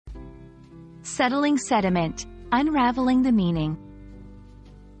Settling sediment, unraveling the meaning.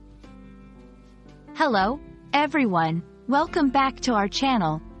 Hello, everyone. Welcome back to our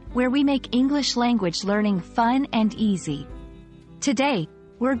channel, where we make English language learning fun and easy. Today,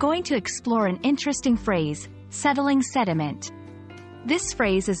 we're going to explore an interesting phrase, settling sediment. This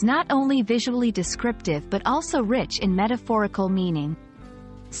phrase is not only visually descriptive but also rich in metaphorical meaning.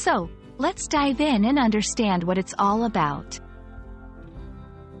 So, let's dive in and understand what it's all about.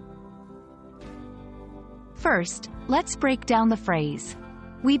 First, let's break down the phrase.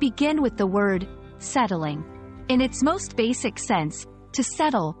 We begin with the word settling. In its most basic sense, to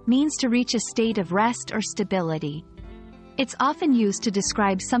settle means to reach a state of rest or stability. It's often used to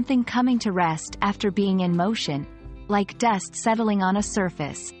describe something coming to rest after being in motion, like dust settling on a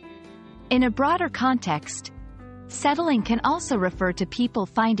surface. In a broader context, settling can also refer to people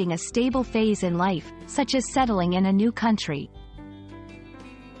finding a stable phase in life, such as settling in a new country.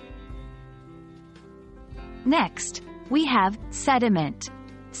 Next, we have sediment.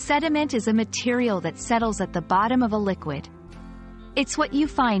 Sediment is a material that settles at the bottom of a liquid. It's what you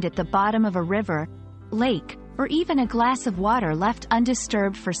find at the bottom of a river, lake, or even a glass of water left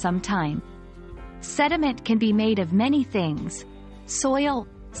undisturbed for some time. Sediment can be made of many things: soil,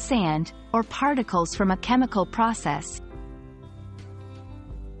 sand, or particles from a chemical process.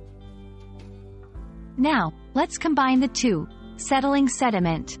 Now, let's combine the two, settling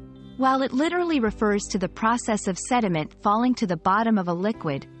sediment. While it literally refers to the process of sediment falling to the bottom of a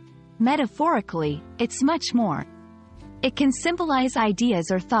liquid, metaphorically, it's much more. It can symbolize ideas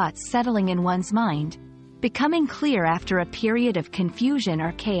or thoughts settling in one's mind, becoming clear after a period of confusion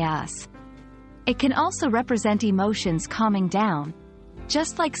or chaos. It can also represent emotions calming down,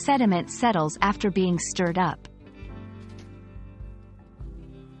 just like sediment settles after being stirred up.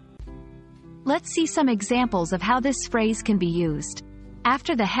 Let's see some examples of how this phrase can be used.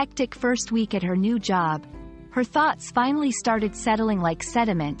 After the hectic first week at her new job, her thoughts finally started settling like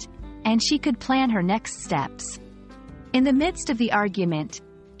sediment, and she could plan her next steps. In the midst of the argument,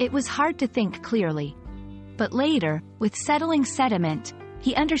 it was hard to think clearly. But later, with settling sediment,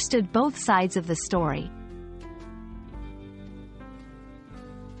 he understood both sides of the story.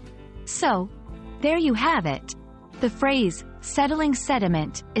 So, there you have it. The phrase, settling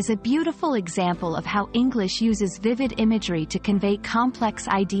sediment, is a beautiful example of how English uses vivid imagery to convey complex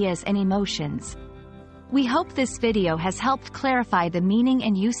ideas and emotions. We hope this video has helped clarify the meaning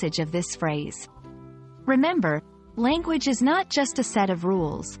and usage of this phrase. Remember, language is not just a set of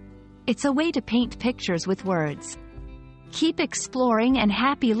rules. It's a way to paint pictures with words. Keep exploring and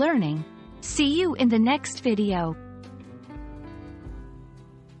happy learning. See you in the next video.